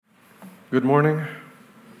Good morning.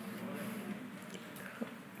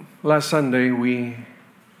 Last Sunday, we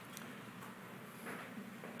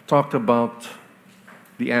talked about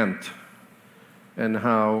the ant and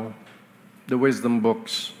how the wisdom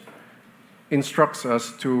books instructs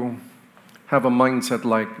us to have a mindset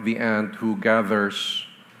like the ant who gathers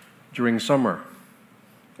during summer.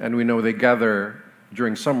 And we know they gather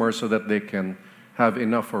during summer so that they can have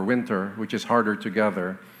enough for winter, which is harder to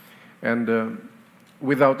gather. And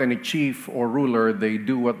without any chief or ruler, they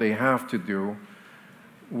do what they have to do.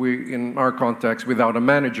 We, in our context, without a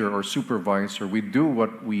manager or supervisor, we do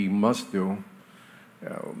what we must do.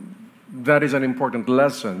 That is an important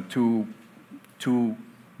lesson to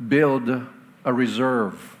build a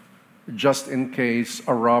reserve just in case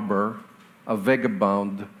a robber, a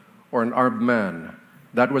vagabond, or an armed man.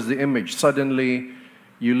 That was the image. Suddenly,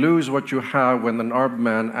 you lose what you have when an armed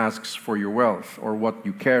man asks for your wealth or what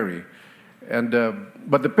you carry.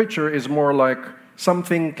 But the picture is more like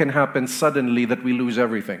something can happen suddenly that we lose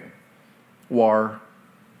everything. War,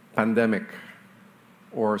 pandemic,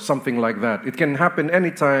 or something like that. It can happen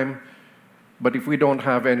anytime, but if we don't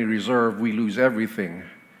have any reserve, we lose everything.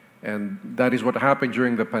 And that is what happened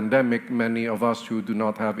during the pandemic. Many of us who do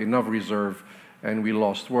not have enough reserve, and we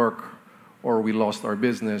lost work, or we lost our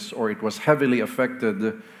business, or it was heavily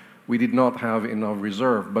affected, we did not have enough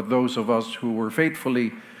reserve. But those of us who were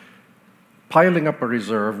faithfully piling up a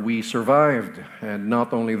reserve, we survived. And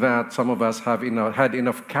not only that, some of us had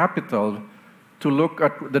enough capital to look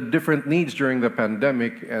at the different needs during the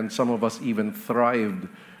pandemic, and some of us even thrived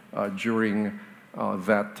during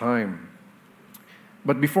that time.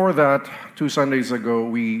 But before that, 2 Sundays ago,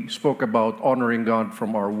 we spoke about honoring God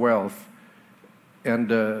from our wealth and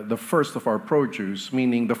the first of our produce,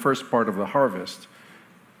 meaning the first part of the harvest.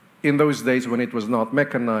 In those days when it was not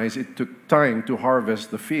mechanized, it took time to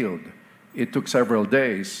harvest the field. It took several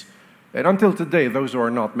days. And until today, those who are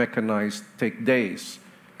not mechanized take days.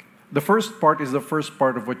 The first part is the first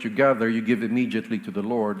part of what you gather, you give immediately to the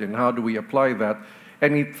Lord. And how do we apply that?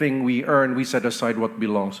 Anything we earn, we set aside what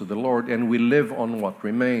belongs to the Lord, and we live on what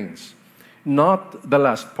remains. Not the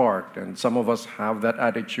last part. And some of us have that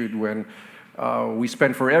attitude when we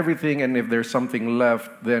spend for everything, and if there's something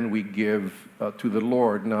left, then we give to the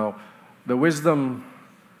Lord. Now, the wisdom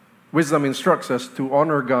instructs us to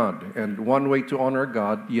honor God. And one way to honor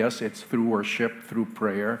God, yes, it's through worship, through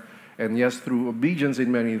prayer, and yes, through obedience in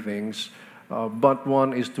many things. But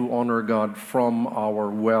one is to honor God from our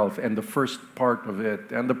wealth and the first part of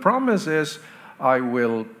it. And the promise is, I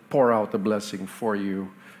will pour out a blessing for you.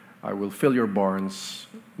 I will fill your barns,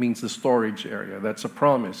 means the storage area. That's a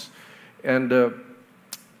promise. And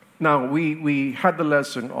now we had the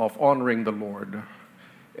lesson of honoring the Lord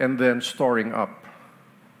and then storing up.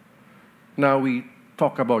 Now we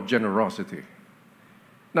talk about generosity.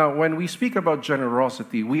 Now, when we speak about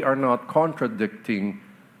generosity, we are not contradicting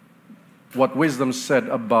what wisdom said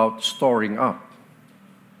about storing up.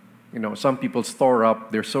 You know, some people store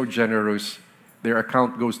up, they're so generous, their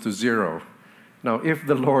account goes to zero. Now, if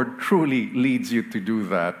the Lord truly leads you to do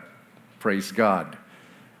that, praise God.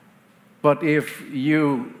 But if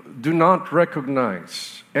you do not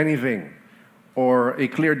recognize anything or a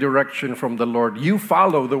clear direction from the Lord, you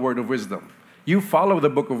follow the word of wisdom. You follow the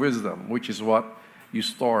book of wisdom, which is what you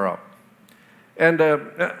store up. And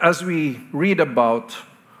as we read about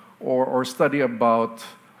or study about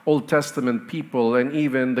Old Testament people and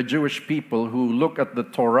even the Jewish people who look at the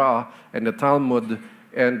Torah and the Talmud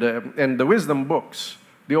and the wisdom books,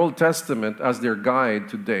 the Old Testament as their guide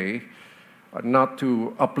today, not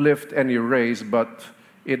to uplift any race, but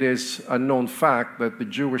it is a known fact that the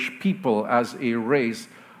Jewish people as a race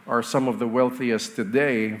are some of the wealthiest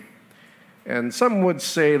today. And some would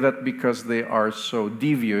say that because they are so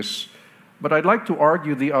devious. But I'd like to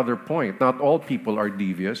argue the other point. Not all people are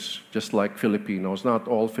devious, just like Filipinos. Not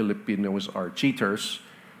all Filipinos are cheaters.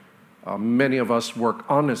 Many of us work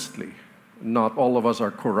honestly. Not all of us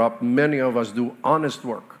are corrupt. Many of us do honest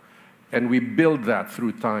work. And we build that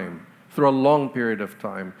through time, through a long period of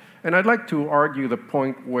time. And I'd like to argue the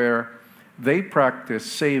point where they practice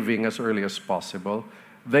saving as early as possible,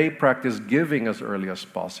 they practice giving as early as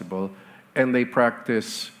possible, and they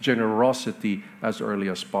practice generosity as early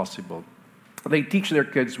as possible. They teach their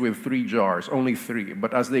kids with 3 jars, only 3,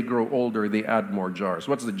 but as they grow older, they add more jars.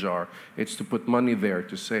 What's the jar? It's to put money there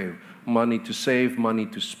to save. Money to save, money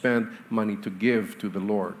to spend, money to give to the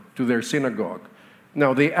Lord, to their synagogue.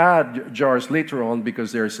 Now, they add jars later on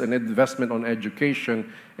because there's an investment on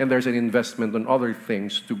education and there's an investment on other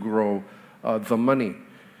things to grow the money.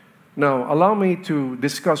 Now, allow me to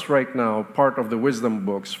discuss right now part of the wisdom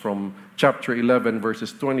books from chapter 11,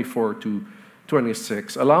 verses 24 to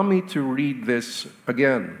 26. Allow me to read this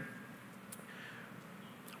again.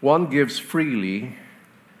 One gives freely,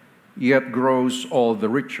 yet grows all the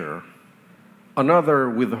richer. Another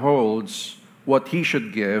withholds what he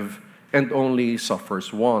should give and only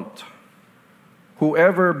suffers want.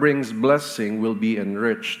 Whoever brings blessing will be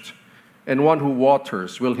enriched, and one who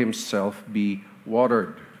waters will himself be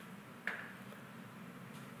watered.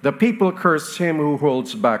 The people curse him who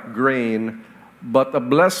holds back grain, but a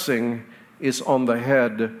blessing is on the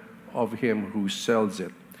head of him who sells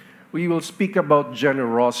it. We will speak about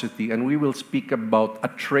generosity, and we will speak about a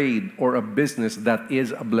trade or a business that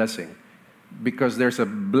is a blessing, because there's a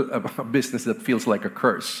business that feels like a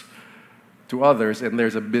curse to others, and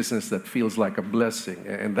there's a business that feels like a blessing,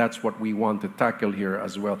 and that's what we want to tackle here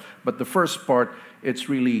as well. But the first part, it's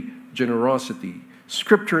really generosity.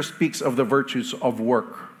 Scripture speaks of the virtues of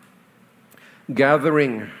work,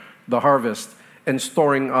 gathering the harvest and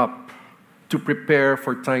storing up to prepare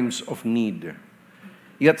for times of need.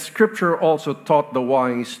 Yet Scripture also taught the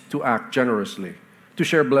wise to act generously, to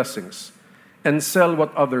share blessings, and sell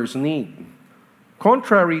what others need.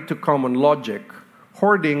 Contrary to common logic,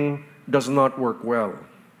 hoarding does not work well.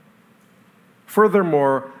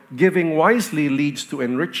 Furthermore, giving wisely leads to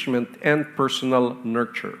enrichment and personal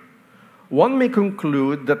nurture. One may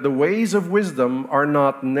conclude that the ways of wisdom are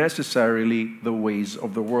not necessarily the ways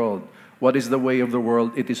of the world. What is the way of the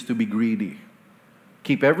world? It is to be greedy.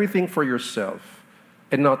 Keep everything for yourself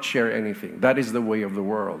and not share anything. That is the way of the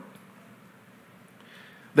world.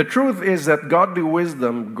 The truth is that godly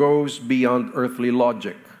wisdom goes beyond earthly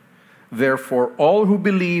logic. Therefore, all who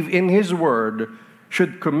believe in His word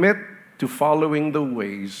should commit to following the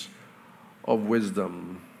ways of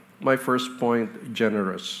wisdom. My first point,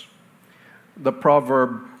 generous. The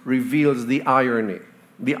proverb reveals the irony.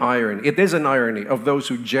 It is an irony of those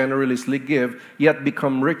who generously give, yet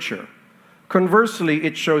become richer. Conversely,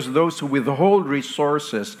 it shows those who withhold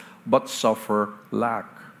resources, but suffer lack.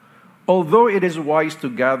 Although it is wise to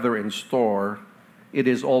gather and store, it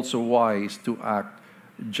is also wise to act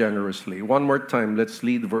generously. One more time, let's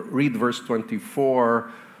read verse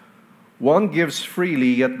 24. One gives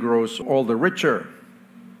freely, yet grows all the richer.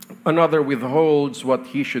 Another withholds what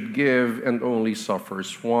he should give and only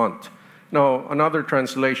suffers want. Now, another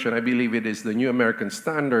translation, I believe it is the New American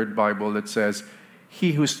Standard Bible, that says,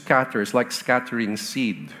 he who scatters, like scattering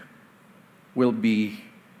seed, will be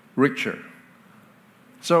richer.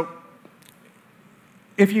 So,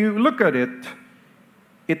 if you look at it,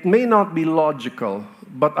 it may not be logical,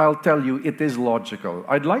 but I'll tell you it is logical.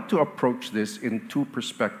 I'd like to approach this in two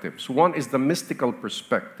perspectives. One is the mystical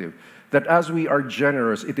perspective, that as we are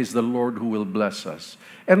generous, it is the Lord who will bless us.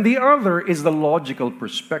 And the other is the logical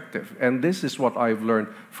perspective. And this is what I've learned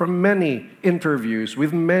from many interviews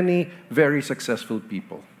with many very successful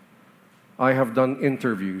people. I have done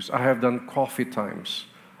interviews. I have done coffee times.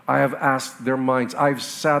 I have asked their minds. I've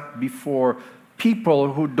sat before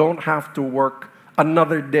people who don't have to work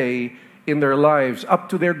another day in their lives, up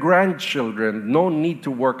to their grandchildren. No need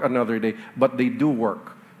to work another day, but they do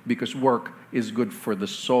work because work is good for the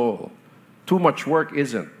soul. Too much work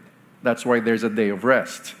isn't. That's why there's a day of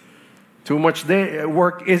rest. Too much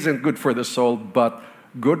work isn't good for the soul, but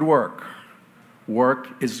good work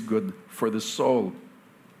is good for the soul.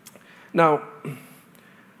 Now,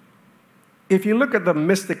 if you look at the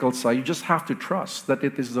mystical side, you just have to trust that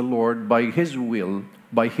it is the Lord, by His will,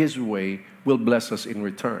 by His way, will bless us in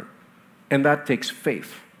return. And that takes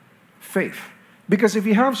faith. Faith. Because if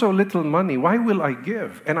you have so little money, why will I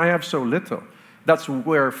give? And I have so little. That's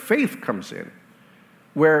where faith comes in.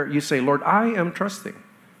 Where you say, Lord, I am trusting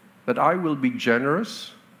that I will be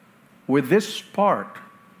generous with this part.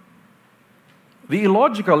 The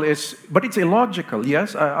illogical is, but it's illogical.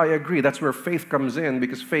 Yes, I agree. That's where faith comes in,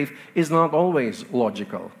 because faith is not always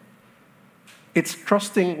logical. It's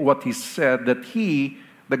trusting what He said, that He,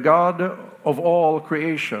 the God of all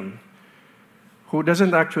creation, who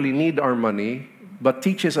doesn't actually need our money, but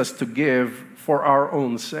teaches us to give for our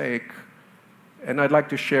own sake. And I'd like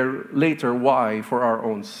to share later why, for our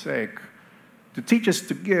own sake. To teach us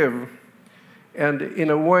to give, and in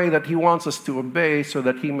a way that He wants us to obey, so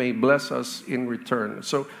that He may bless us in return.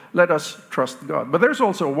 So let us trust God. But there's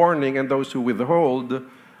also a warning in those who withhold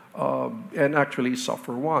and actually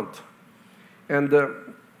suffer want. And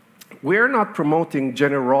we're not promoting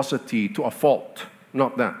generosity to a fault,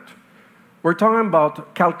 not that. We're talking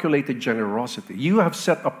about calculated generosity. You have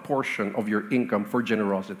set a portion of your income for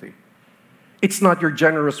generosity. It's not you're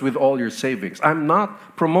generous with all your savings. I'm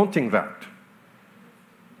not promoting that.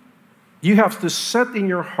 You have to set in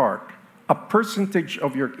your heart a percentage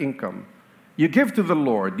of your income You give to the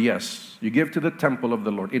Lord, yes. You give to the temple of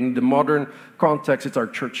the Lord. In the modern context, it's our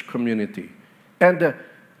church community. And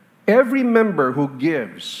every member who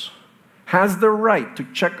gives has the right to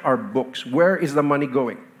check our books. Where is the money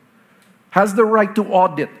going? Has the right to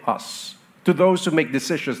audit us. To those who make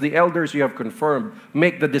decisions, the elders you have confirmed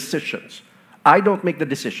make the decisions. I don't make the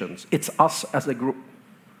decisions. It's us as a group.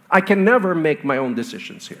 I can never make my own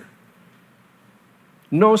decisions here.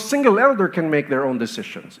 No single elder can make their own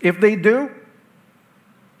decisions. If they do,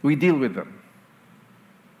 we deal with them.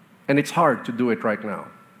 And it's hard to do it right now.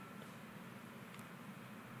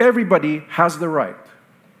 Everybody has the right.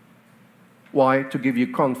 Why? To give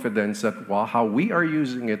you confidence that how we are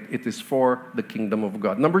using it, it is for the kingdom of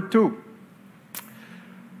God. Number 2,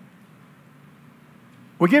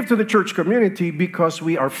 we give to the church community because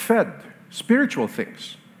we are fed spiritual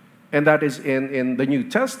things. And that is in the New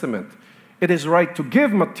Testament. It is right to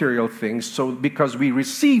give material things because we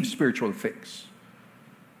receive spiritual things.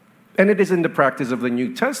 And it is in the practice of the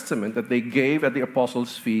New Testament that they gave at the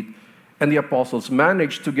apostles' feet, and the apostles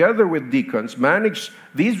managed, together with deacons, managed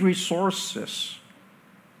these resources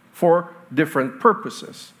for different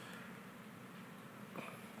purposes.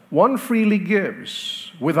 One freely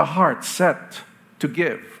gives with a heart set to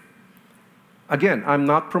give. Again, I'm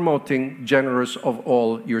not promoting generous of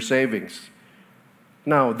all your savings.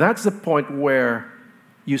 Now, that's the point where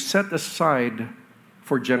you set aside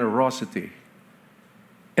for generosity,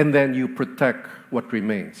 and then you protect what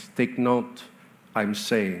remains. Take note, I'm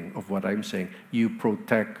saying, of what I'm saying. You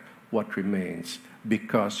protect what remains,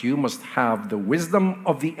 because you must have the wisdom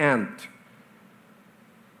of the ant.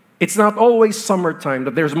 It's not always summertime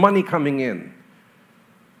that there's money coming in.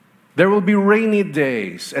 There will be rainy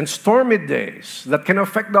days and stormy days that can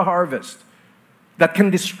affect the harvest, that can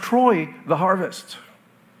destroy the harvest.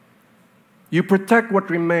 You protect what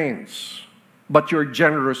remains, but you're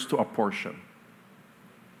generous to a portion.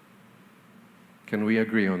 Can we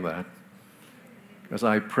agree on that? Because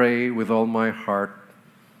I pray with all my heart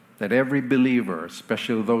that every believer,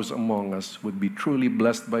 especially those among us, would be truly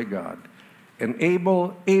blessed by God and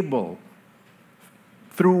able,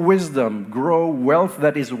 through wisdom, grow wealth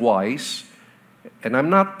that is wise. And I'm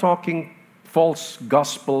not talking false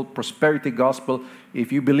gospel, prosperity gospel.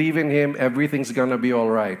 If you believe in Him, everything's going to be all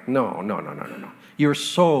right. No. Your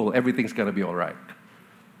soul, everything's going to be all right.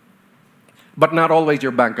 But not always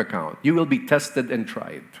your bank account. You will be tested and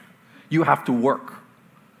tried. You have to work.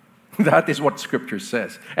 That is what Scripture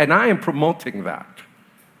says. And I am promoting that.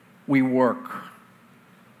 We work.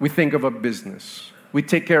 We think of a business. We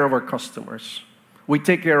take care of our customers. We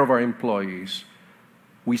take care of our employees.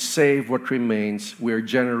 We save what remains. We are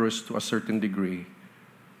generous to a certain degree.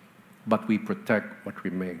 But we protect what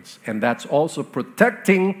remains. And that's also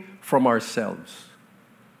protecting from ourselves.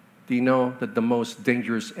 Do you know that the most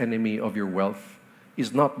dangerous enemy of your wealth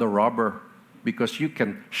is not the robber? Because you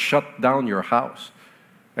can shut down your house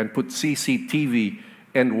and put CCTV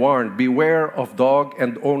and warn, beware of dog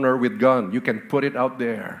and owner with gun. You can put it out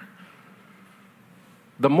there.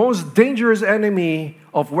 The most dangerous enemy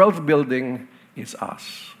of wealth building is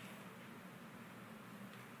us.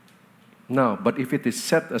 Now, but if it is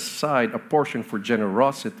set aside a portion for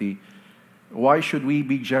generosity, why should we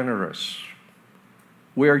be generous?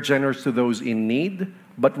 We are generous to those in need,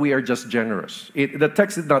 but we are just generous. The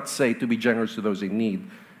text did not say to be generous to those in need.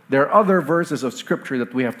 There are other verses of Scripture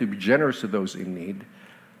that we have to be generous to those in need.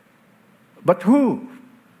 But who?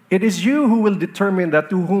 It is you who will determine that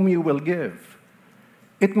to whom you will give.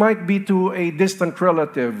 It might be to a distant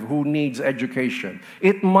relative who needs education.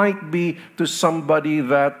 It might be to somebody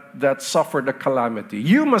that suffered a calamity.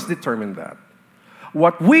 You must determine that.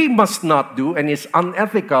 What we must not do, and is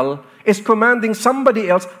unethical, is commanding somebody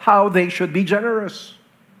else how they should be generous.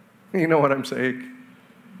 You know what I'm saying?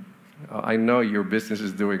 I know your business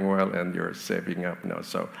is doing well and you're saving up now,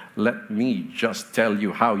 so let me just tell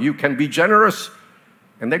you how you can be generous.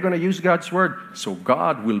 And they're going to use God's word. So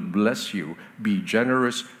God will bless you. Be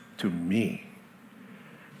generous to me.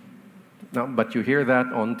 Now, but you hear that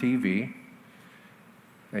on TV,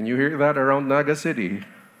 and you hear that around Naga City.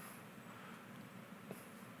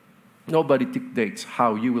 Nobody dictates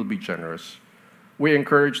how you will be generous. We're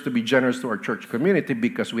encouraged to be generous to our church community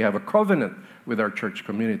because we have a covenant with our church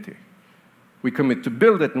community. We commit to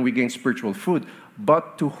build it and we gain spiritual food.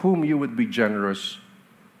 But to whom you would be generous,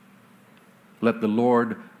 let the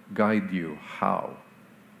Lord guide you. How?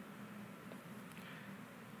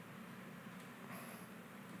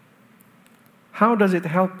 How does it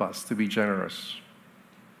help us to be generous?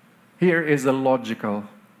 Here is a logical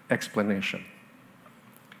explanation.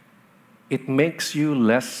 It makes you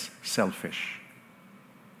less selfish.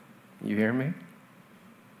 You hear me?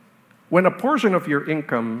 When a portion of your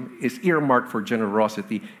income is earmarked for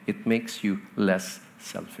generosity, it makes you less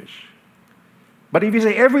selfish. But if you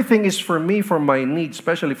say everything is for me, for my needs,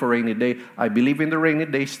 especially for rainy day, I believe in the rainy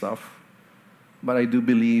day stuff. But I do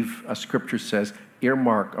believe, as Scripture says,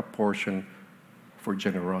 earmark a portion for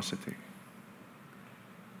generosity.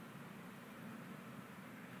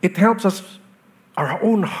 It helps us, our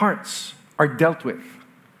own hearts are dealt with.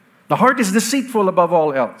 The heart is deceitful above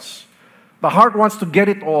all else. The heart wants to get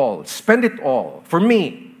it all, spend it all. For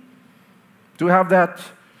me, to have that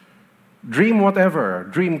dream whatever,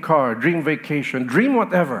 dream car, dream vacation, dream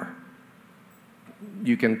whatever.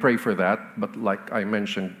 You can pray for that, but like I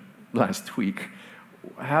mentioned last week,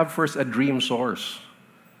 have first a dream source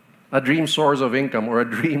of income, or a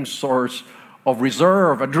dream source of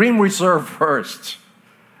reserve, a dream reserve first.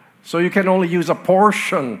 So you can only use a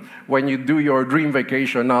portion when you do your dream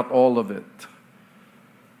vacation, not all of it.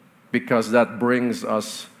 Because that brings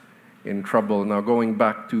us in trouble. Now, going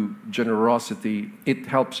back to generosity, it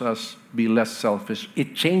helps us be less selfish.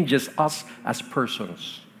 It changes us as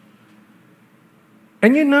persons.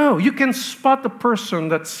 And you can spot a person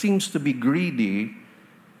that seems to be greedy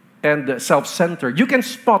and self-centered. You can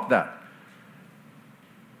spot that.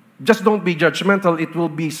 Just don't be judgmental. It will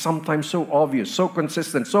be sometimes so obvious, so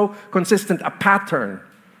consistent, a pattern.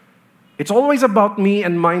 It's always about me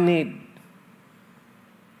and my need.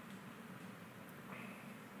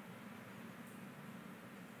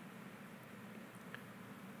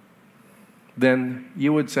 Then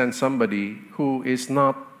you would send somebody who is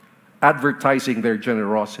not advertising their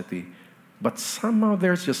generosity, but somehow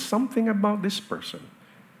there's just something about this person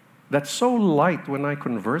that's so light when I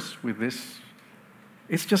converse with this.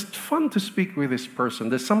 It's just fun to speak with this person.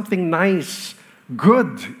 There's something nice,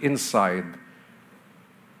 good inside.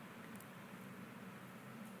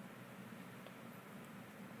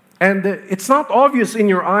 And it's not obvious in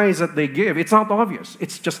your eyes that they give. It's not obvious.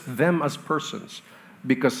 It's just them as persons.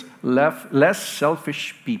 Because less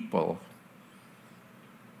selfish people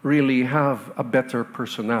really have a better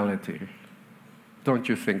personality. Don't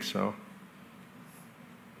you think so?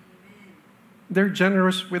 They're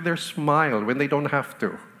generous with their smile when they don't have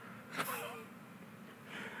to.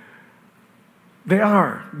 They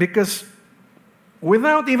are, because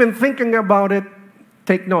without even thinking about it,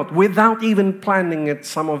 take note, without even planning it,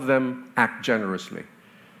 some of them act generously.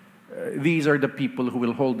 These are the people who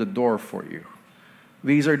will hold the door for you.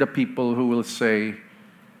 These are the people who will say,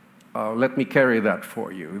 let me carry that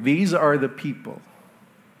for you. These are the people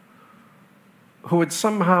who would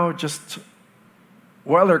somehow just,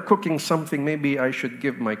 while they're cooking something, maybe I should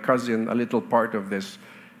give my cousin a little part of this.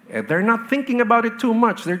 And they're not thinking about it too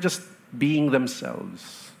much. They're just being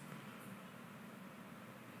themselves.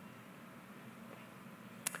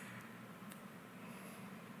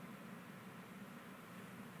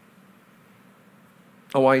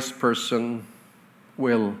 A wise person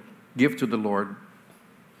will give to the Lord,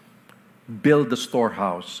 build the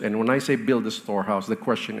storehouse. And when I say build the storehouse, the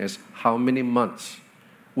question is, how many months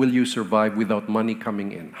will you survive without money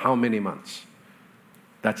coming in? How many months?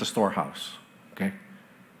 That's a storehouse, okay?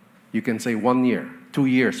 You can say 1 year, 2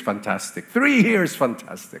 years, fantastic. 3 years,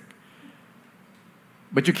 fantastic.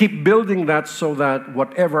 But you keep building that so that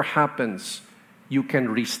whatever happens, you can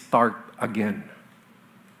restart again.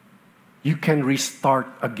 You can restart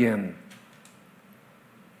again.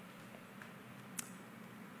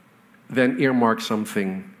 Then earmark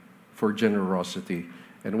something for generosity.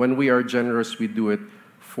 And when we are generous, we do it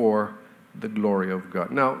for the glory of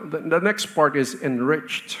God. Now, the next part is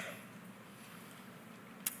enriched.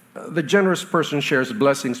 The generous person shares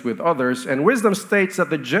blessings with others, and wisdom states that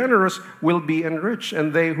the generous will be enriched,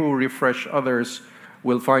 and they who refresh others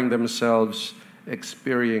will find themselves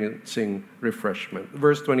experiencing refreshment.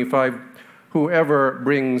 Verse 25, whoever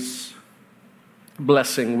brings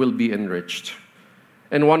blessing will be enriched,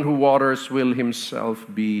 and one who waters will himself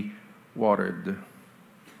be watered.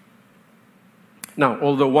 Now,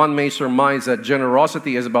 although one may surmise that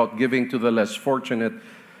generosity is about giving to the less fortunate,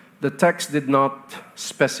 the text did not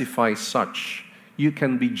specify such. You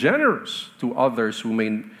can be generous to others who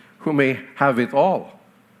may have it all.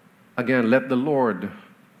 Again, let the Lord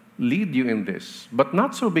lead you in this, but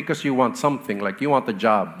not so because you want something, like you want a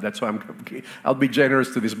job. That's why I'll be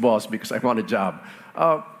generous to this boss because I want a job.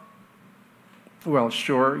 Well,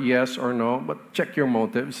 sure, yes or no, but check your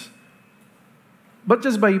motives. But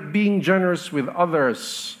just by being generous with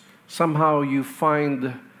others, somehow you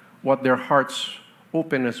find what their hearts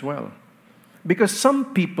open as well. Because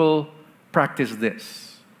some people practice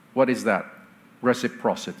this. What is that?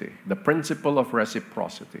 Reciprocity. The principle of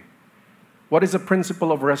reciprocity. What is the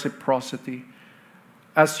principle of reciprocity?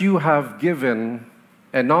 As you have given,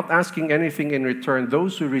 and not asking anything in return,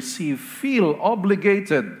 those who receive feel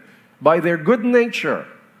obligated by their good nature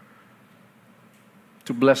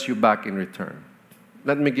to bless you back in return.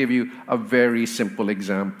 Let me give you a very simple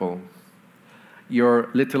example. Your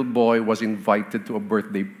little boy was invited to a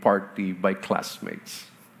birthday party by classmates.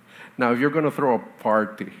 Now, if you're going to throw a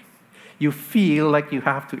party, you feel like you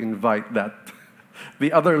have to invite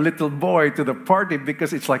the other little boy to the party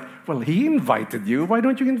because it's like, well, he invited you. Why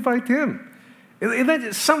don't you invite him?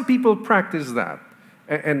 Some people practice that,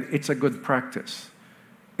 and it's a good practice.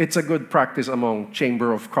 It's a good practice among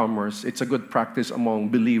Chamber of Commerce. It's a good practice among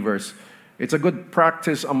believers. It's a good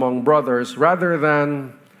practice among brothers. Rather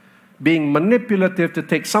than being manipulative to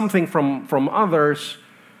take something from others,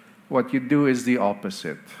 what you do is the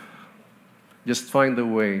opposite. Just find a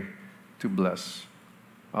way to bless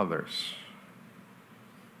others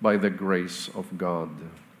by the grace of God.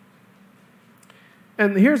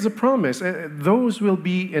 And here's the promise. Those will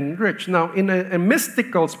be enriched. Now, in a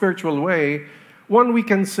mystical, spiritual way, one, we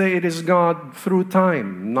can say it is God through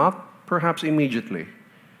time, not perhaps immediately.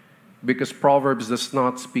 Because Proverbs does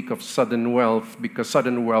not speak of sudden wealth, because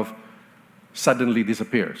sudden wealth suddenly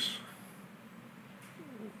disappears.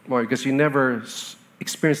 Why? Because you never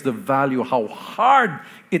experience the value, how hard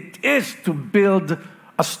it is to build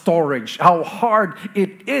a storage, how hard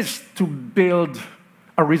it is to build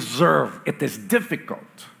a reserve. It is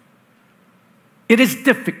difficult. It is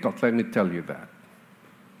difficult, let me tell you that.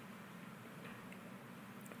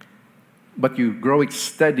 But you grow it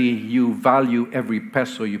steady, you value every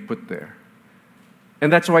peso you put there.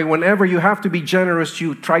 And that's why whenever you have to be generous,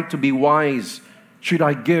 you try to be wise. Should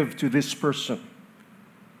I give to this person?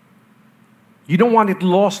 You don't want it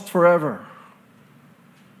lost forever.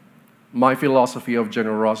 My philosophy of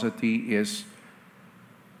generosity is,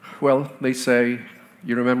 well, they say,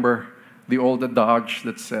 you remember the old adage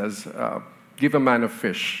that says, give a man a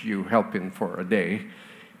fish, you help him for a day.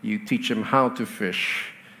 You teach him how to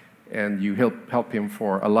fish, and you help him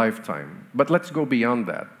for a lifetime. But let's go beyond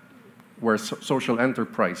that, where social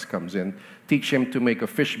enterprise comes in. Teach him to make a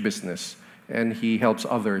fish business, and he helps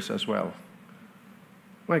others as well.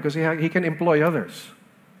 Why? Because he can employ others.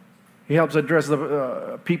 He helps address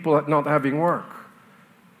the people not having work.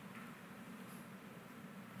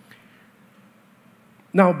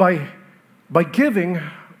 Now, by giving,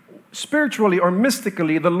 spiritually or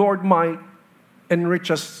mystically, the Lord might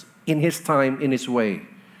enrich us in His time, in His way.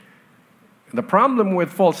 The problem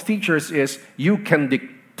with false teachers is you can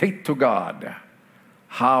dictate to God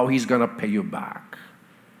how He's going to pay you back.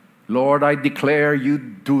 Lord, I declare you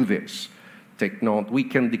do this. Take note, we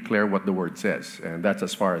can declare what the Word says, and that's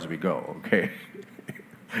as far as we go, okay?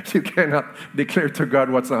 You cannot declare to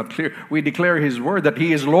God what's not clear. We declare His Word, that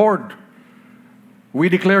He is Lord. We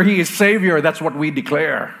declare He is Savior. That's what we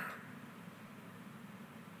declare.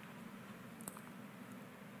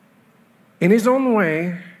 In His own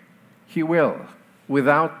way, He will,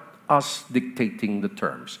 without us dictating the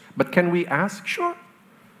terms. But can we ask? Sure.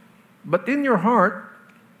 But in your heart,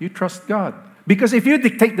 you trust God. Because if you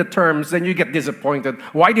dictate the terms, then you get disappointed.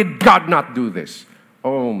 Why did God not do this?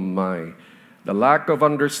 Oh my. The lack of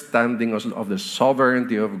understanding of the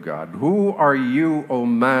sovereignty of God. Who are you, O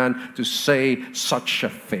man, to say such a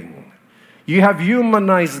thing? You have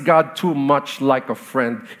humanized God too much like a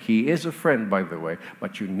friend. He is a friend, by the way.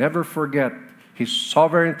 But you never forget, His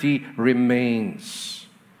sovereignty remains.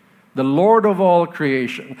 The Lord of all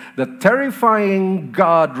creation, the terrifying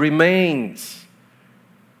God remains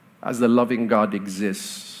as the loving God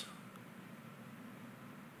exists.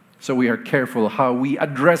 So we are careful how we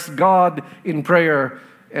address God in prayer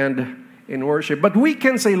and in worship. But we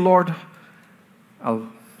can say, Lord, I'll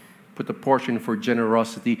put a portion for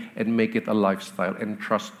generosity and make it a lifestyle and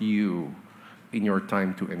trust you in your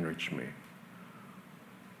time to enrich me.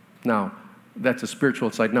 Now, that's a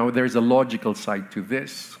spiritual side. Now, there's a logical side to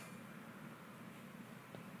this.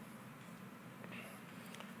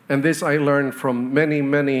 And this I learned from many,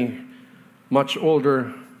 many much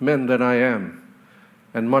older men than I am,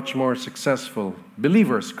 and much more successful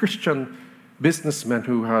believers, Christian businessmen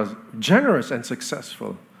who are generous and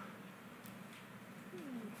successful.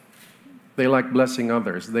 They like blessing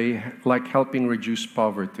others. They like helping reduce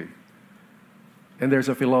poverty. And there's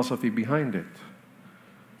a philosophy behind it.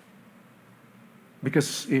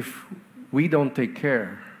 Because if we don't take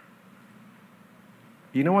care,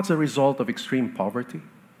 you know what's the result of extreme poverty?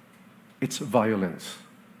 It's violence.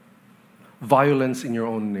 Violence in your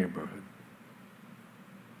own neighborhood.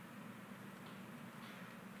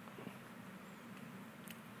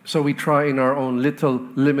 So we try in our own little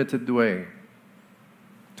limited way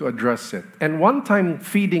to address it. And one-time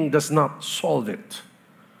feeding does not solve it.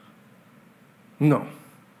 No.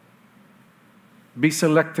 Be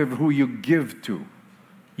selective who you give to.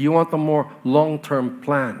 You want a more long-term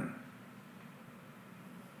plan.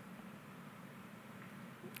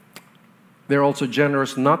 They're also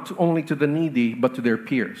generous not only to the needy, but to their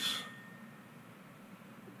peers.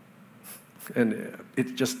 And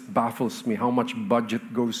it just baffles me how much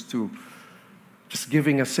budget goes to just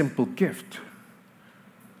giving a simple gift.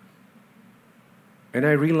 And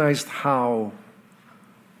I realized how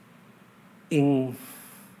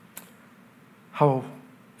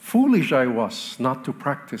foolish I was not to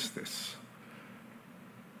practice this.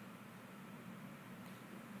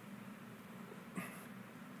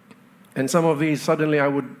 And some of these, suddenly I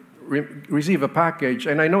would receive a package,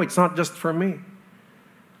 and I know it's not just for me,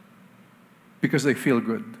 because they feel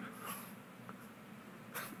good.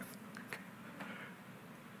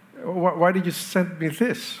 Why did you send me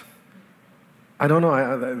this? I don't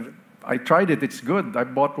know. I tried it. It's good. I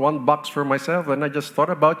bought one box for myself, and I just thought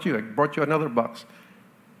about you. I brought you another box.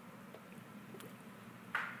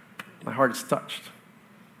 My heart is touched.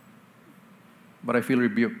 But I feel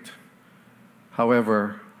rebuked.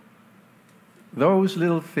 However, those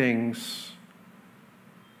little things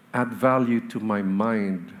add value to my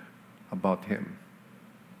mind about Him.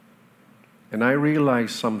 And I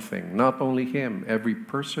realized something. Not only Him, every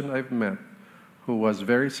person I've met who was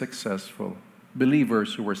very successful,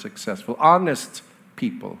 believers who were successful, honest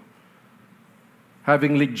people,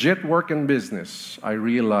 having legit work and business, I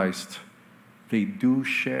realized they do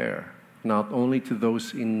share not only to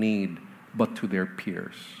those in need, but to their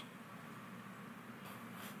peers.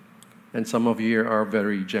 And some of you are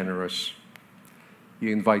very generous.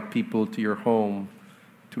 You invite people to your home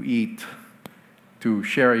to eat, to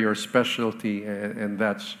share your specialty, and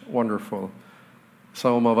that's wonderful.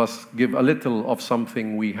 Some of us give a little of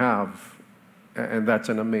something we have, and that's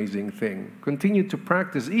an amazing thing. Continue to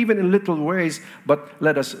practice, even in little ways, but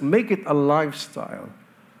let us make it a lifestyle.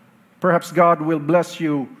 Perhaps God will bless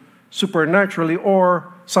you supernaturally,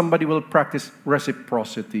 or somebody will practice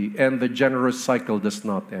reciprocity, and the generous cycle does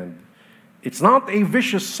not end. It's not a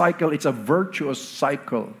vicious cycle, it's a virtuous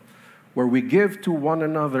cycle where we give to one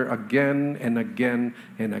another again and again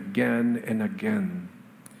and again and again.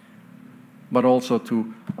 But also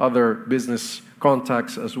to other business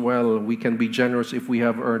contacts as well. We can be generous if we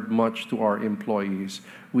have earned much to our employees.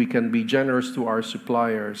 We can be generous to our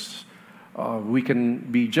suppliers. We can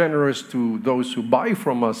be generous to those who buy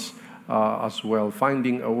from us as well,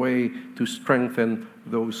 finding a way to strengthen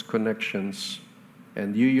those connections.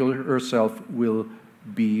 And you yourself will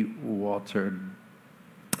be watered.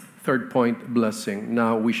 Third point, blessing.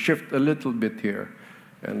 Now we shift a little bit here.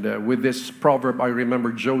 And with this proverb, I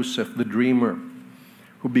remember Joseph, the dreamer,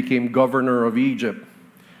 who became governor of Egypt.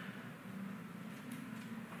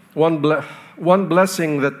 One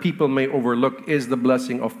blessing that people may overlook is the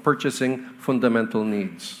blessing of purchasing fundamental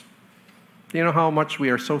needs. You know how much we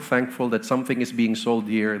are so thankful that something is being sold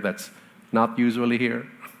here that's not usually here?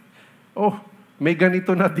 Oh, may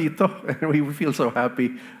ganito na dito. And we feel so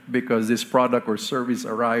happy because this product or service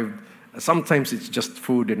arrived. Sometimes it's just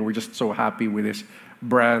food, and we're just so happy with this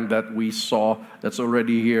brand that we saw that's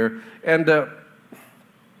already here. And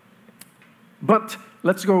but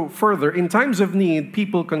let's go further. In times of need,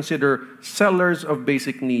 people consider sellers of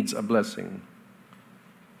basic needs a blessing.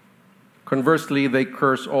 Conversely, they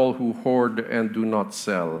curse all who hoard and do not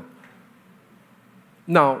sell.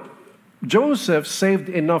 Now, Joseph saved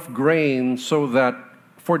enough grain so that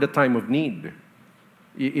for the time of need,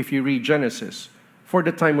 if you read Genesis, for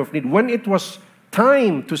the time of need, when it was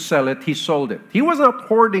time to sell it, he sold it. He was not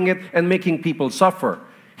hoarding it and making people suffer.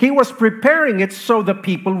 He was preparing it so the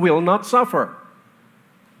people will not suffer.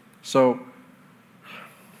 So,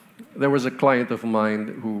 there was a client of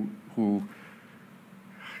mine who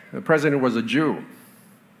the president was a Jew.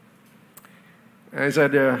 And he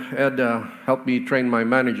said, Ed, help me train my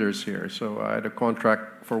managers here. So I had a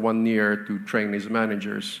contract for 1 year to train his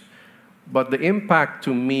managers. But the impact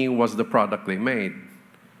to me was the product they made.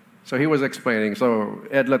 So he was explaining, so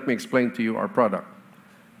Ed, let me explain to you our product.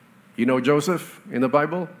 You know Joseph in the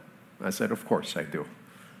Bible? I said, of course I do.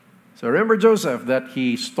 So remember Joseph that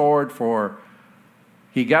he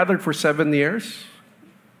gathered for 7 years,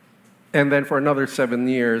 and then for another 7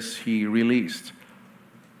 years he released.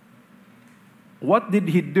 What did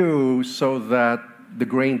he do so that the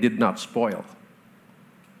grain did not spoil?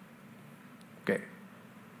 Okay.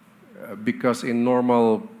 Because in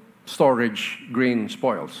normal storage, grain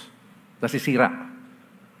spoils. Nasisira.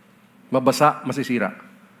 Mabasa, masisira.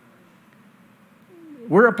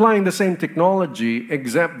 We're applying the same technology,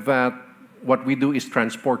 except that what we do is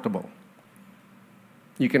transportable.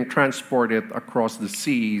 You can transport it across the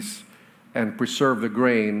seas and preserve the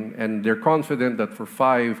grain, and they're confident that for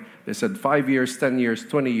 5 years, 10 years,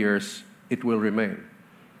 20 years, it will remain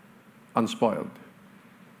unspoiled.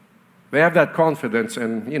 They have that confidence,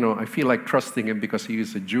 and I feel like trusting him because he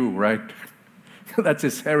is a Jew, right? That's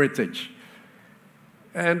his heritage.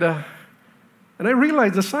 And I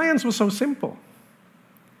realized the science was so simple.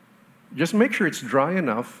 Just make sure it's dry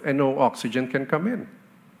enough and no oxygen can come in.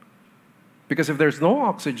 Because if there's no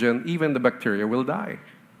oxygen, even the bacteria will die.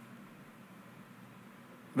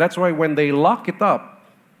 That's why when they lock it up,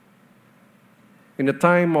 in the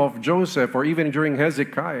time of Joseph or even during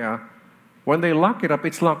Hezekiah, when they lock it up,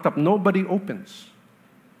 it's locked up. Nobody opens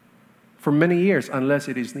for many years unless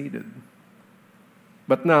it is needed.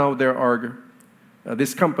 But now there are,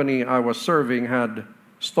 this company I was serving had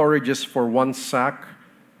storages for 1 sack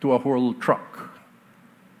to a whole truck.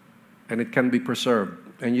 And it can be preserved.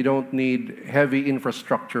 And you don't need heavy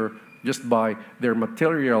infrastructure, just buy their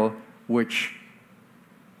material, which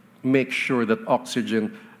makes sure that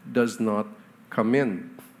oxygen does not come in.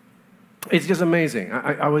 It's just amazing.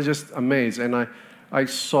 I was just amazed. And I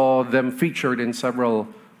saw them featured in several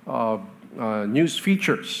news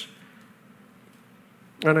features.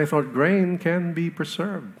 And I thought, grain can be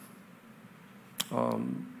preserved.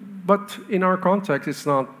 But in our context, it's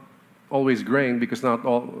not always grain, because not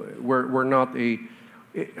all, we're not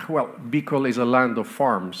Bicol is a land of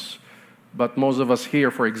farms. But most of us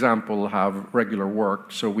here, for example, have regular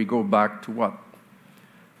work. So we go back to what?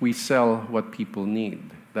 We sell what people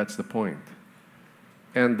need. That's the point.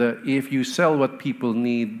 And if you sell what people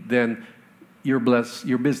need, then your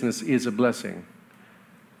business is a blessing.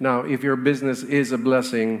 Now, if your business is a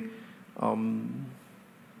blessing,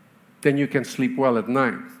 then you can sleep well at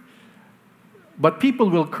night. But people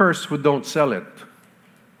will curse who don't sell it.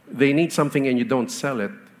 They need something and you don't sell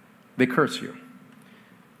it, they curse you.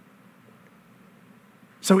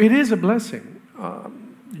 So it is a blessing.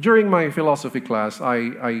 During my philosophy class,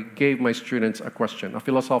 I gave my students a question, a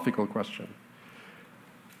philosophical question.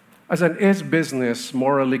 I said, is business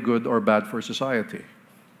morally good or bad for society?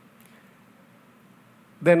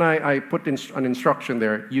 Then I put in an instruction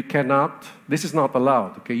there. You cannot, this is not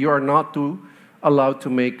allowed, okay? You are not allowed to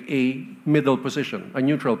make a middle position, a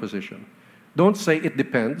neutral position. Don't say it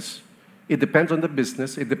depends. It depends on the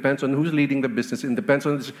business. It depends on who's leading the business. It depends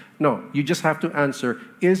on this. No, you just have to answer,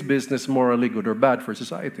 is business morally good or bad for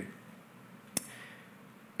society?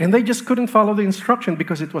 And they just couldn't follow the instruction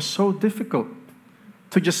because it was so difficult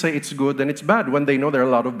to just say it's good and it's bad when they know there are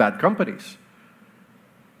a lot of bad companies.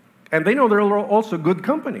 And they know there are also good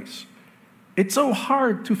companies. It's so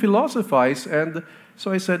hard to philosophize. And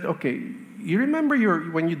so I said, okay, you remember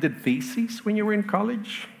when you did theses when you were in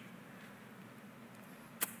college?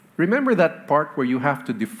 Remember that part where you have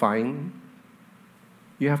to define?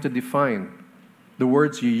 You have to define the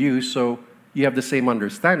words you use so you have the same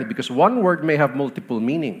understanding, because one word may have multiple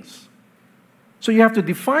meanings. So you have to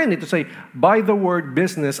define it to say, by the word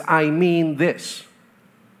business, I mean this.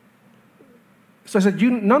 So I said,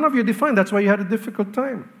 none of you defined. That's why you had a difficult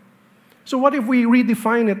time. So what if we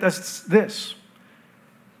redefine it as this?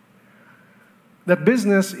 That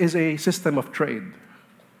business is a system of trade.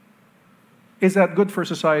 Is that good for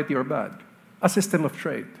society or bad? A system of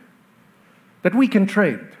trade. That we can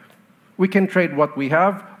trade. We can trade what we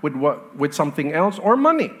have with something else, or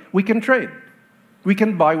money. We can trade. We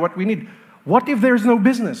can buy what we need. What if there's no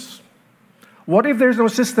business? What if there's no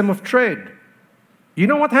system of trade? You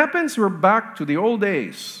know what happens? We're back to the old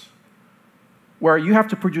days where you have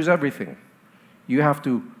to produce everything. You have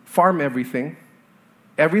to farm everything.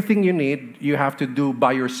 Everything you need, you have to do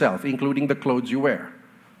by yourself, including the clothes you wear.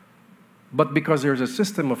 But because there's a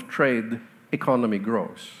system of trade, economy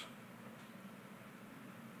grows.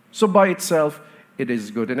 So by itself, it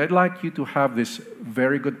is good. And I'd like you to have this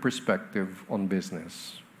very good perspective on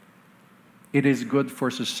business. It is good for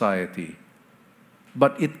society.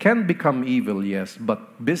 But it can become evil, yes.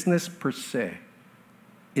 But business per se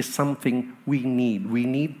is something we need. We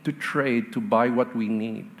need to trade to buy what we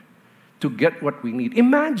need, to get what we need.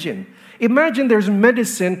 Imagine there's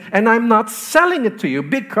medicine and I'm not selling it to you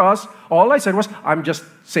because all I said was, I'm just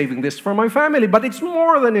saving this for my family, but it's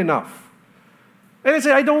more than enough. And I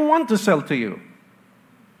say, I don't want to sell to you.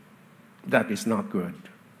 That is not good.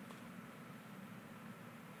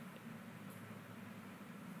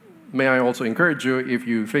 May I also encourage you, if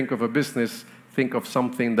you think of a business, think of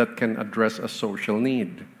something that can address a social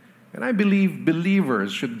need. And I believe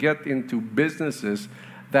believers should get into businesses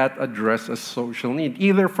that address a social need,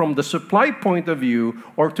 either from the supply point of view,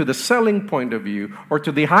 or to the selling point of view, or to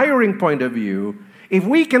the hiring point of view. If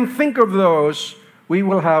we can think of those, we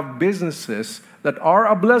will have businesses that are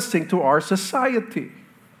a blessing to our society.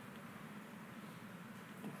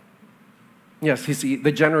 Yes,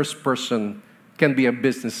 the generous person can be a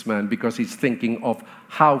businessman because he's thinking of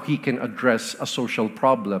how he can address a social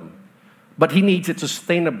problem. But he needs it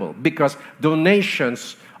sustainable because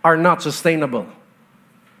donations are not sustainable.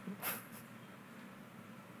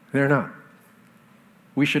 They're not.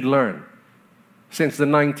 We should learn. Since the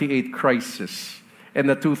 98 crisis and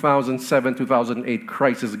the 2007-2008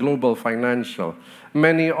 crisis, global financial,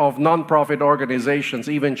 many of nonprofit organizations,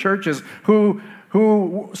 even churches who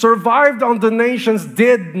survived on donations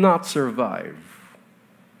did not survive.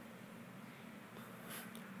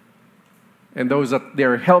 And those that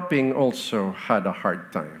they're helping also had a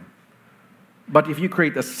hard time. But if you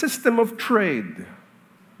create a system of trade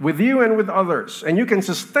with you and with others, and you can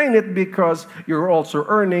sustain it because you're also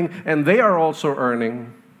earning and they are also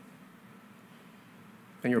earning,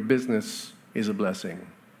 and your business is a blessing.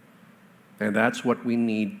 And that's what we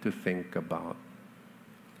need to think about.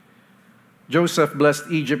 Joseph blessed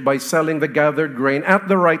Egypt by selling the gathered grain at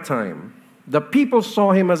the right time. The people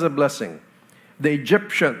saw him as a blessing. The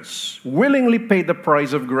Egyptians willingly paid the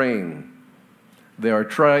price of grain. There are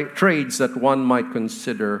trades that one might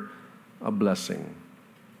consider a blessing.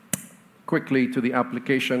 Quickly to the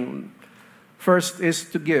application. First is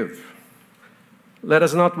to give. Let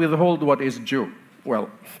us not withhold what is due. Well,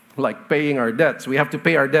 like paying our debts, we have to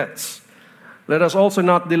pay our debts. Let us also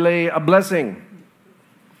not delay a blessing.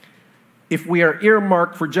 If we are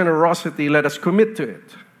earmarked for generosity, let us commit to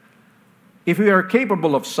it. If we are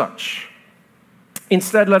capable of such,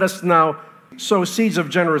 instead, let us now sow seeds of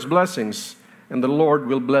generous blessings, and the Lord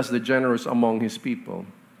will bless the generous among his people.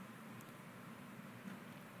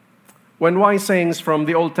 When wise sayings from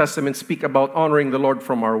the Old Testament speak about honoring the Lord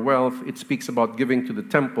from our wealth, it speaks about giving to the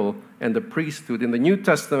temple and the priesthood. In the New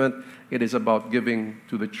Testament, it is about giving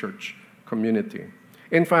to the church community.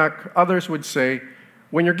 In fact, others would say,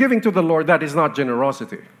 when you're giving to the Lord, that is not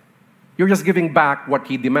generosity. You're just giving back what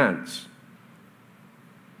he demands.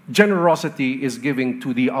 Generosity is giving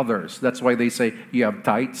to the others. That's why they say you have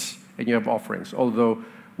tithes and you have offerings. Although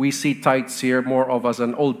we see tithes here more of as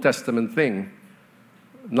an Old Testament thing,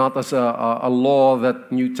 not as a law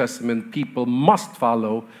that New Testament people must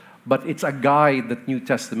follow, but it's a guide that New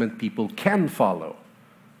Testament people can follow.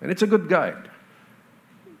 And it's a good guide.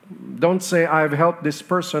 Don't say, I've helped this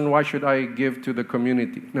person, why should I give to the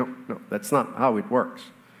community? No, that's not how it works.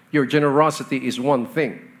 Your generosity is one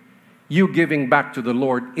thing. You giving back to the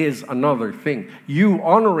Lord is another thing. You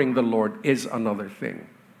honoring the Lord is another thing.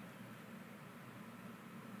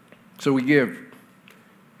 So we give,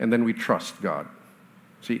 and then we trust God.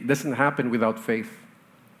 See, it doesn't happen without faith.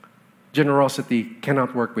 Generosity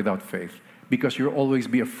cannot work without faith because you'll always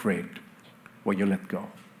be afraid when you let go.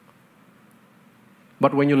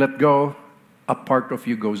 But when you let go, a part of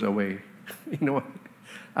you goes away. You know,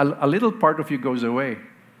 a little part of you goes away.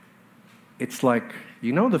 It's like,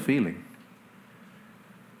 you know the feeling.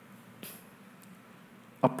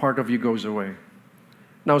 A part of you goes away.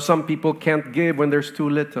 Now, some people can't give when there's too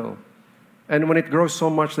little. And when it grows so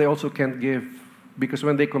much, they also can't give. Because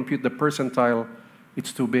when they compute the percentile,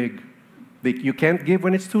 it's too big. You can't give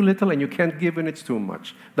when it's too little, and you can't give when it's too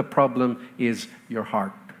much. The problem is your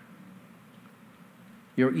heart.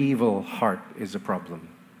 Your evil heart is a problem.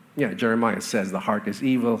 Yeah, Jeremiah says the heart is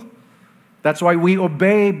evil. That's why we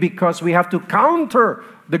obey, because we have to counter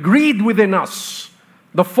the greed within us.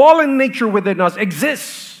 The fallen nature within us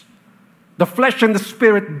exists. The flesh and the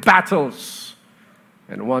spirit battles.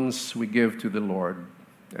 And once we give to the Lord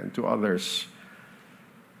and to others,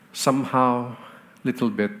 somehow, little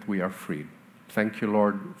bit, we are freed. Thank you,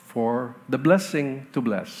 Lord, for the blessing to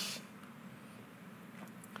bless.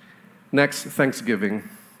 Next, thanksgiving.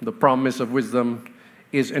 The promise of wisdom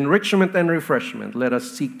is enrichment and refreshment. Let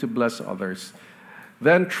us seek to bless others.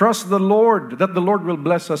 Then trust the Lord, that the Lord will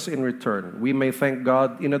bless us in return. We may thank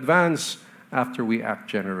God in advance after we act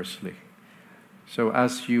generously. So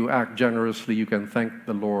as you act generously, you can thank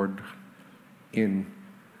the Lord in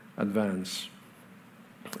advance.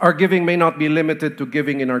 Our giving may not be limited to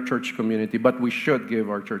giving in our church community, but we should give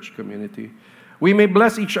our church community. We may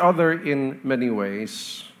bless each other in many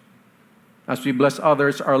ways. As we bless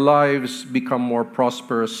others, our lives become more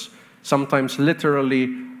prosperous, sometimes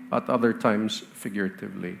literally, at other times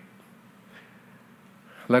figuratively.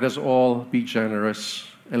 Let us all be generous,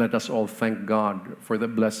 and let us all thank God for the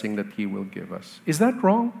blessing that He will give us. Is that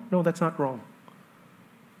wrong? No, that's not wrong.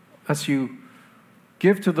 As you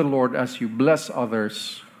give to the Lord, as you bless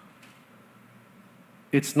others,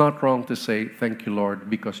 it's not wrong to say, thank you, Lord,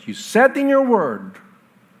 because you said in your word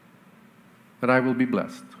that I will be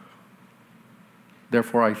blessed.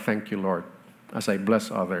 Therefore, I thank you, Lord. As I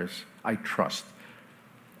bless others, I trust.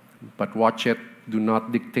 But watch it. do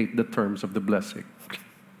not dictate the terms of the blessing.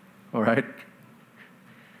 All right?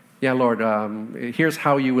 Yeah, Lord, here's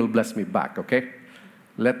how you will bless me back, okay?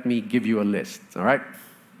 Let me give you a list, all right?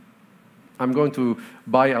 I'm going to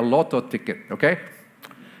buy a lotto ticket, okay?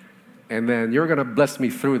 And then you're going to bless me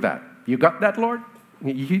through that. You got that, Lord?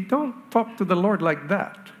 You don't talk to the Lord like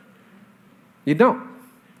that. You don't.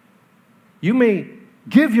 You may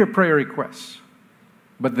give your prayer requests,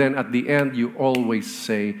 but then at the end you always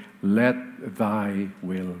say, let thy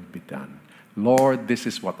will be done. Lord, this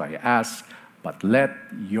is what I ask, but let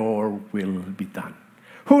your will be done.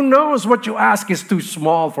 Who knows what you ask is too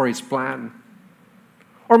small for his plan?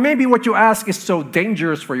 Or maybe what you ask is so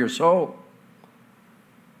dangerous for your soul.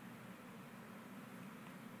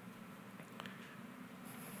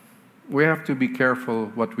 We have to be careful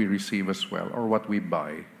what we receive as well, or what we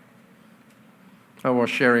buy. I was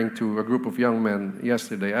sharing to a group of young men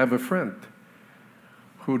yesterday. I have a friend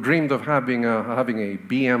who dreamed of having a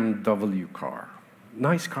BMW car.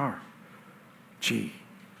 Nice car. Gee,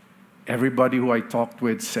 everybody who I talked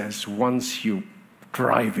with says once you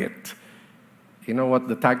drive it, you know what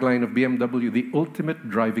the tagline of BMW? The ultimate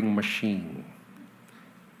driving machine.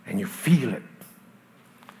 And you feel it.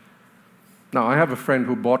 Now, I have a friend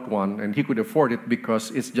who bought one, and he could afford it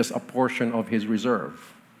because it's just a portion of his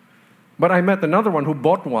reserve. But I met another one who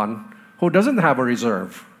bought one who doesn't have a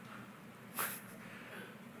reserve.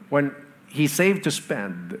 When he saved to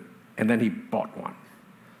spend, and then he bought one.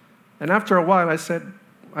 And after a while, I said,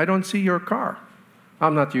 I don't see your car.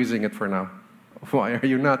 I'm not using it for now. Why are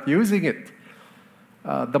you not using it?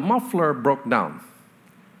 The muffler broke down.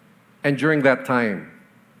 And during that time,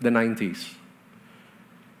 the 90s,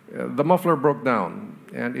 the muffler broke down,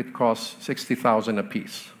 and it cost $60,000 a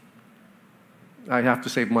piece. I have to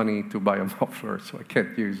save money to buy a muffler, so I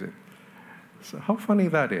can't use it. So how funny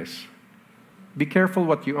that is. Be careful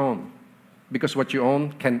what you own, because what you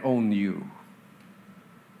own can own you.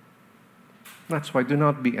 That's why do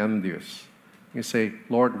not be envious. You say,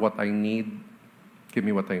 Lord, what I need, give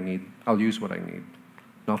me what I need. I'll use what I need.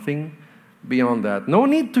 Nothing beyond that. No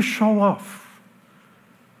need to show off.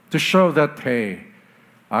 To show that, hey,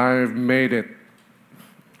 I've made it.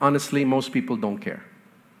 Honestly, most people don't care.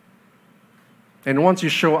 And once you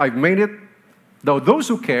show I've made it, though those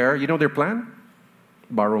who care, you know their plan?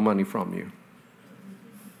 Borrow money from you.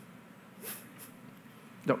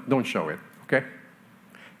 Don't show it, okay?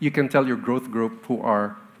 You can tell your growth group who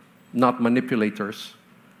are not manipulators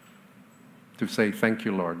to say, thank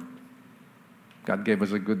you, Lord. God gave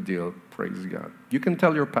us a good deal. Praise God. You can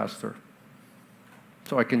tell your pastor,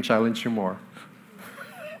 so I can challenge you more.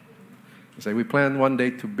 Say, we plan one day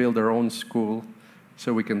to build our own school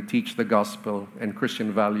so we can teach the gospel and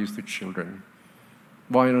Christian values to children.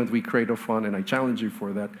 Why don't we create a fund? And I challenge you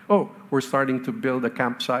for that. Oh, we're starting to build a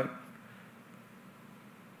campsite.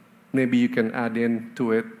 Maybe you can add in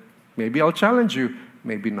to it. Maybe I'll challenge you.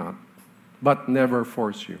 Maybe not. But never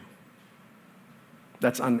force you.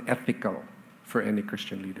 That's unethical for any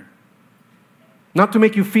Christian leader. Not to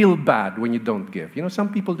make you feel bad when you don't give. You know,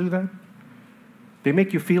 some people do that. They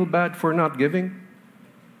make you feel bad for not giving.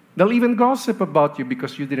 They'll even gossip about you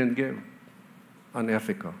because you didn't give.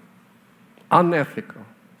 Unethical. Unethical.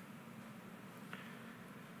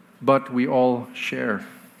 But we all share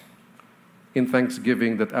in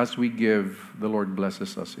thanksgiving that as we give, the Lord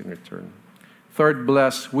blesses us in return. Third,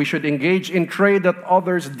 bless. We should engage in trade that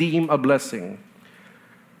others deem a blessing.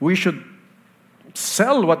 We should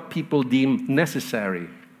sell what people deem necessary.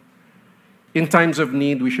 In times of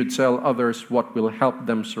need, we should sell others what will help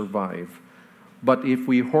them survive. But if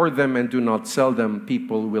we hoard them and do not sell them,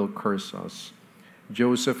 people will curse us.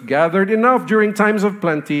 Joseph gathered enough during times of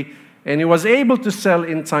plenty, and he was able to sell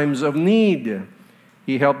in times of need.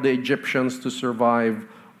 He helped the Egyptians to survive,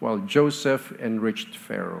 while Joseph enriched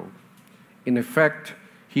Pharaoh. In effect,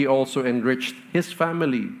 he also enriched his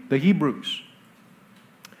family, the Hebrews.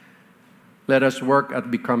 Let us work at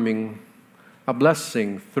becoming a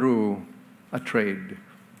blessing through a trade.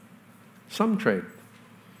 Some trade.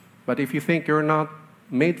 But if you think you're not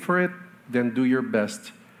made for it, then do your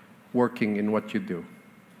best working in what you do.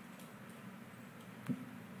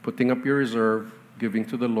 Putting up your reserve, giving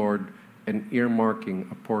to the Lord, and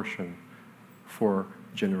earmarking a portion for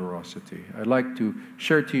generosity. I'd like to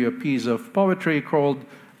share to you a piece of poetry called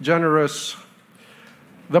Generous.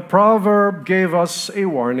 The proverb gave us a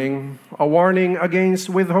warning against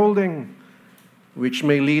withholding, which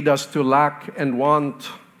may lead us to lack and want,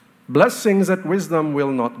 blessings that wisdom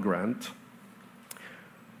will not grant.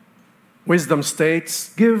 Wisdom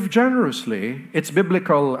states, give generously. It's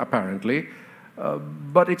biblical, apparently,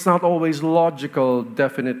 but it's not always logical,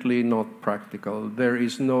 definitely not practical. There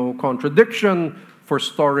is no contradiction for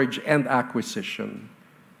storage and acquisition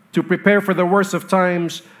to prepare for the worst of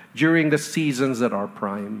times during the seasons that are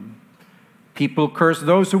prime. People curse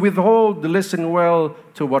those who withhold. Listen well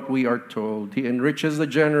to what we are told. He enriches the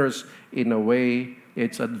generous in a way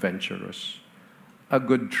it's adventurous. A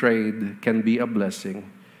good trade can be a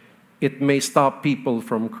blessing. It may stop people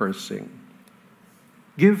from cursing.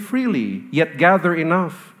 Give freely, yet gather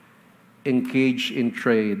enough. Engage in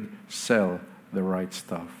trade, sell the right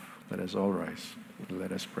stuff. Let us all rise.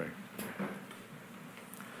 Let us pray.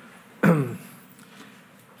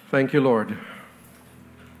 Thank you, Lord.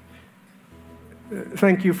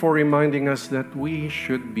 Thank you for reminding us that we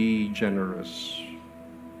should be generous.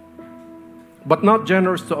 But not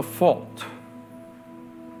generous to a fault.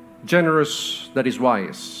 Generous that is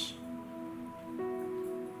wise.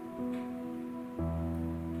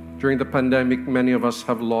 During the pandemic, many of us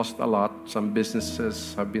have lost a lot. Some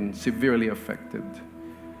businesses have been severely affected.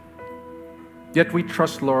 Yet we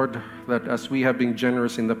trust, Lord, that as we have been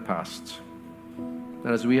generous in the past,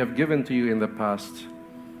 that as we have given to you in the past,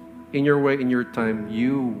 in your way, in your time,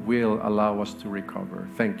 you will allow us to recover.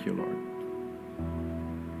 Thank you, Lord.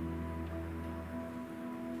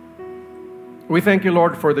 We thank you,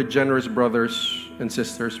 Lord, for the generous brothers and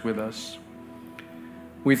sisters with us.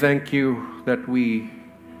 We thank you that we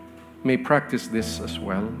may practice this as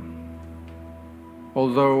well.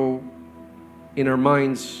 Although in our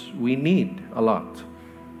minds we need a lot,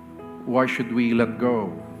 why should we let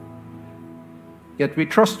go? Yet we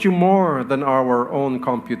trust you more than our own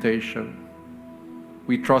computation.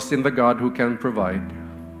 We trust in the God who can provide.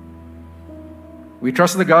 We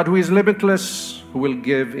trust the God who is limitless, who will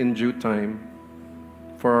give in due time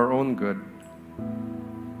for our own good.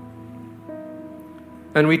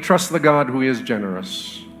 And we trust the God who is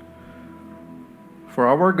generous. For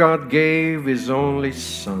our God gave His only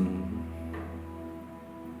Son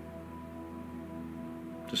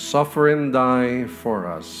to suffer and die for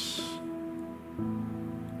us.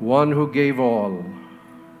 One who gave all,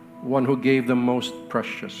 one who gave the most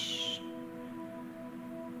precious.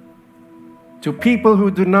 To people who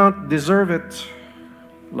do not deserve it,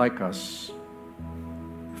 like us,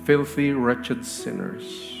 filthy, wretched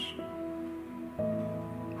sinners,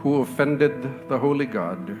 who offended the holy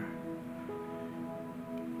God.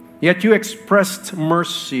 Yet you expressed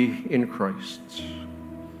mercy in Christ.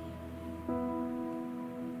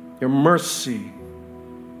 Your mercy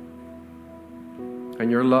and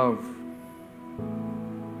your love,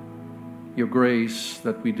 your grace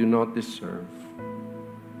that we do not deserve.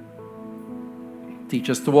 Teach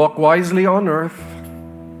us to walk wisely on earth.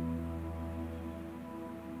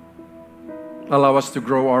 Allow us to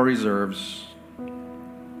grow our reserves,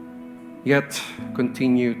 yet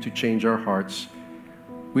continue to change our hearts.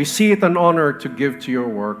 We see it an honor to give to your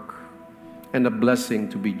work and a blessing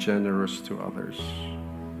to be generous to others.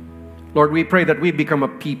 Lord, we pray that we become a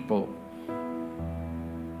people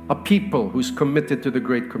who's committed to the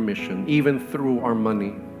Great Commission, even through our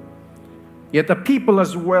money. Yet a people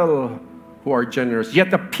as well who are generous,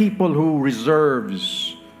 yet a people who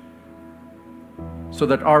reserves, so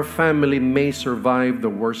that our family may survive the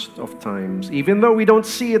worst of times. Even though we don't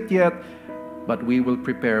see it yet, but we will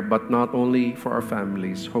prepare, but not only for our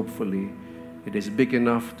families. Hopefully, it is big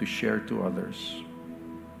enough to share to others.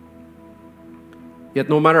 Yet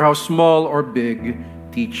no matter how small or big,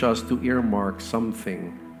 teach us to earmark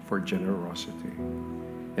something for generosity.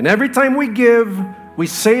 And every time we give, we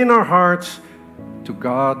say in our hearts, to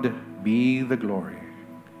God be the glory.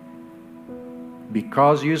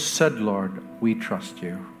 Because you said, Lord, we trust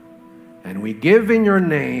you. And we give in your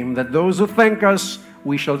name, that those who thank us,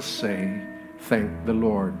 we shall say, thank the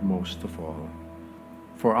Lord most of all.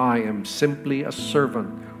 For I am simply a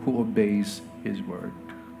servant who obeys his word.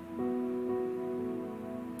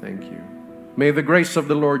 Thank you. May the grace of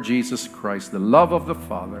the Lord Jesus Christ, the love of the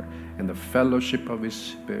Father, and the fellowship of His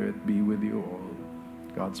Spirit be with you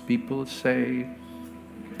all. God's people say,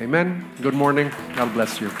 amen. Good morning. God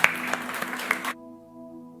bless you.